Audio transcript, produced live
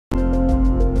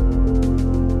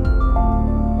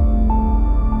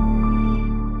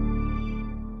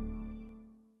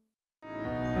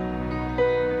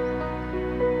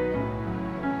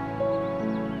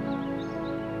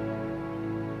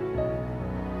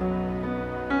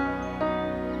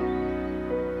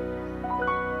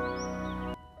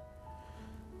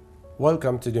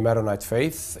Welcome to the Maronite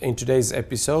faith. In today's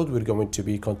episode, we're going to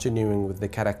be continuing with the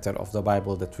character of the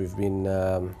Bible that we've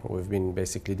been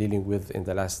basically dealing with in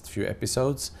the last few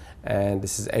episodes, and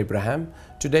this is Abraham.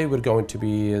 Today, we're going to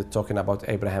be talking about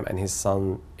Abraham and his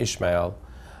son Ishmael.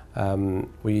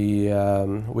 We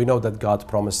know that God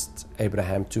promised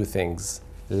Abraham two things: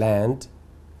 land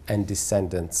and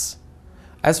descendants.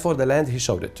 As for the land, He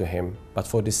showed it to him, but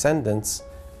for descendants,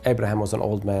 Abraham was an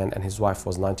old man and his wife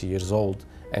was 90 years old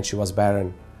and she was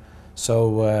barren.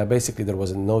 So basically there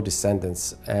was no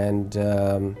descendants. And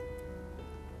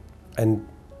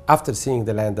after seeing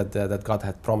the land that God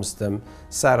had promised them,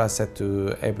 Sarah said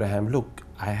to Abraham, "Look,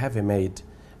 I have a maid,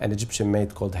 an Egyptian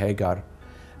maid called Hagar.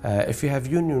 If you have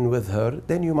union with her,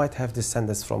 then you might have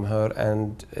descendants from her,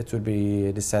 and it will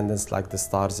be descendants like the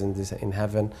stars in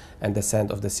heaven and the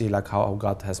sand of the sea, like how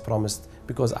God has promised.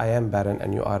 Because I am barren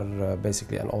and you are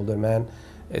basically an older man,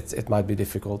 it might be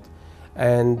difficult."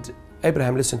 And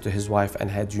Abraham listened to his wife and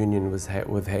had union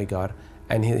with Hagar,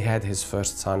 and he had his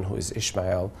first son, who is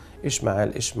Ishmael.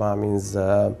 Ishmael means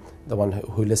the one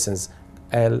who listens.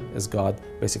 El is God.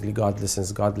 Basically, God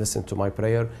listens. God listened to my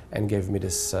prayer and gave me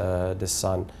this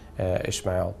son,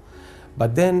 Ishmael.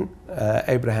 But then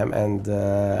Abraham and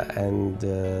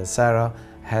Sarah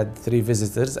had three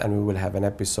visitors, and we will have an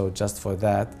episode just for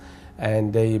that.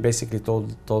 And they basically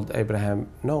told Abraham,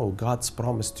 "No, God's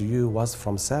promise to you was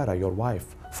from Sarah, your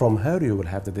wife. From her you will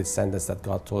have the descendants that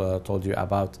God told you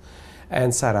about."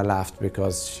 And Sarah laughed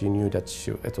because she knew that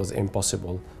it was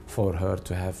impossible for her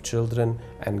to have children,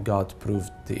 and God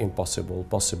proved the impossible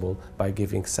possible by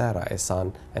giving Sarah a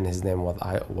son, and his name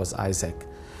was Isaac.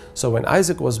 So when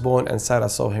Isaac was born and Sarah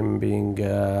saw him being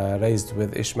raised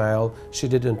with Ishmael, she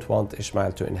didn't want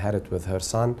Ishmael to inherit with her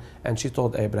son, and she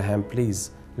told Abraham,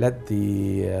 "Please let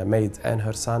the maid and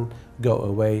her son go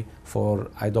away, for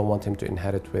I don't want him to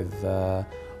inherit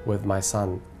with my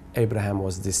son." Abraham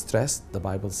was distressed, the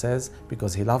Bible says,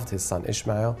 because he loved his son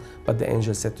Ishmael, but the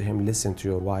angel said to him, "Listen to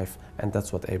your wife," and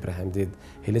that's what Abraham did.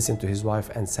 He listened to his wife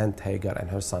and sent Hagar and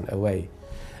her son away.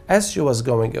 As she was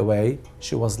going away,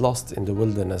 she was lost in the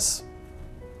wilderness,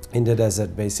 in the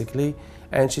desert basically,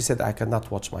 and she said, "I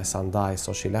cannot watch my son die,"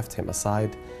 so she left him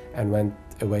aside and went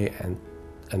away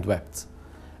and wept.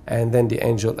 And then the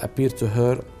angel appeared to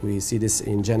her. We see this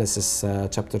in Genesis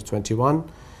chapter 21,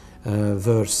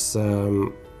 verse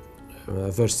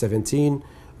 17.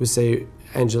 We say,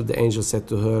 the angel said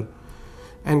to her,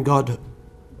 and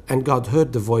God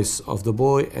heard the voice of the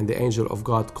boy, and the angel of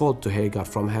God called to Hagar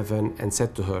from heaven and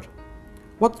said to her,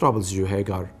 "What troubles you,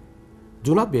 Hagar?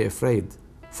 Do not be afraid,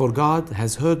 for God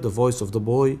has heard the voice of the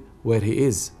boy where he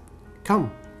is.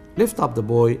 Come, lift up the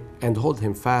boy and hold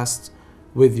him fast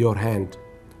with your hand,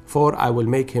 for I will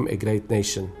make him a great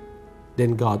nation."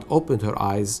 Then God opened her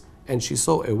eyes, and she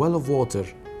saw a well of water.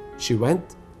 She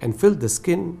went and filled the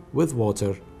skin with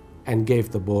water and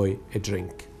gave the boy a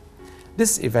drink.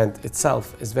 This event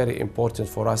itself is very important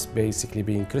for us, basically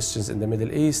being Christians in the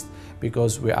Middle East,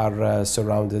 because we are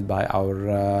surrounded by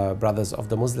our brothers of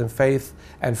the Muslim faith,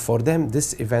 and for them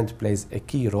this event plays a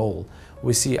key role.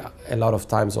 We see a lot of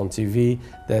times on TV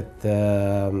that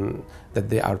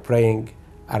they are praying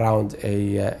around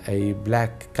a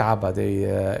black Kaaba,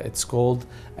 it's called,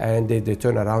 and they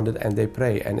turn around it and they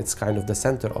pray, and it's kind of the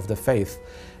center of the faith.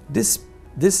 This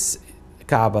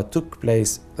Kaaba took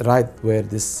place right where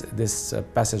this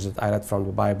passage that I read from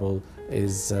the Bible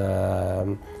is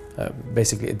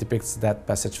basically it depicts that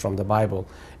passage from the Bible.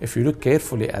 If you look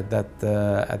carefully at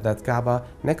that Kaaba,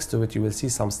 next to it you will see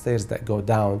some stairs that go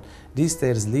down. These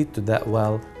stairs lead to that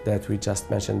well that we just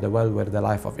mentioned, the well where the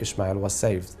life of Ishmael was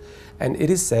saved. And it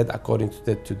is said, according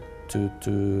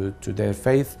to their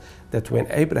faith, that when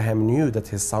Abraham knew that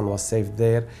his son was saved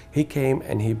there, he came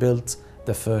and he built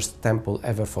the first temple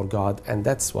ever for God, and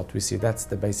that's what we see. That's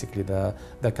basically the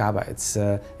Kaaba. It's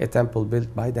a temple built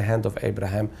by the hand of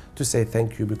Abraham to say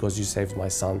thank you because you saved my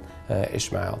son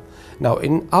Ishmael. Now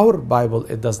in our Bible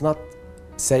it does not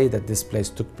say that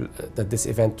this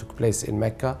event took place in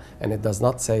Mecca, and it does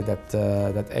not say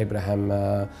that Abraham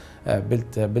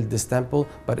built this temple,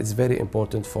 but it's very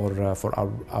important for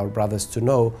our brothers to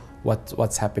know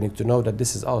what's happening, to know that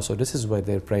this is where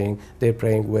they're praying. They're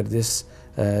praying where this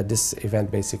event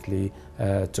basically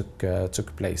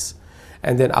took place.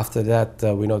 And then after that,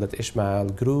 we know that Ishmael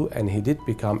grew and he did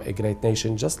become a great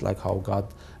nation, just like how God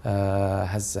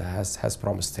has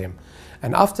promised him.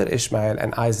 And after Ishmael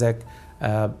and Isaac,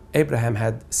 Abraham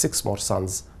had 6 more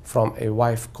sons from a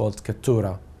wife called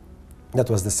Keturah. That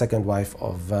was the second wife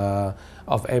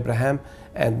of Abraham,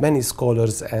 and many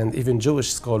scholars and even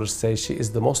Jewish scholars say she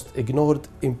is the most ignored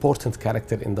important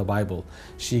character in the Bible.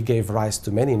 She gave rise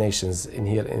to many nations in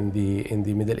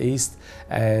the Middle East,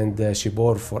 and she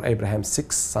bore for Abraham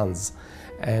 6 sons,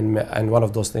 and one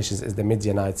of those nations is the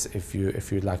Midianites, if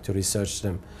you'd like to research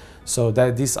them. So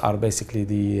these are basically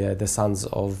the sons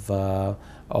of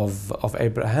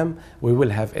Abraham. We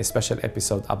will have a special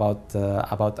episode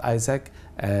about Isaac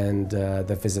and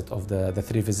the visit of the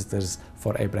 3 visitors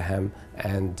for Abraham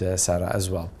and Sarah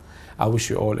as well. I wish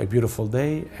you all a beautiful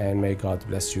day, and may God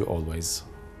bless you always.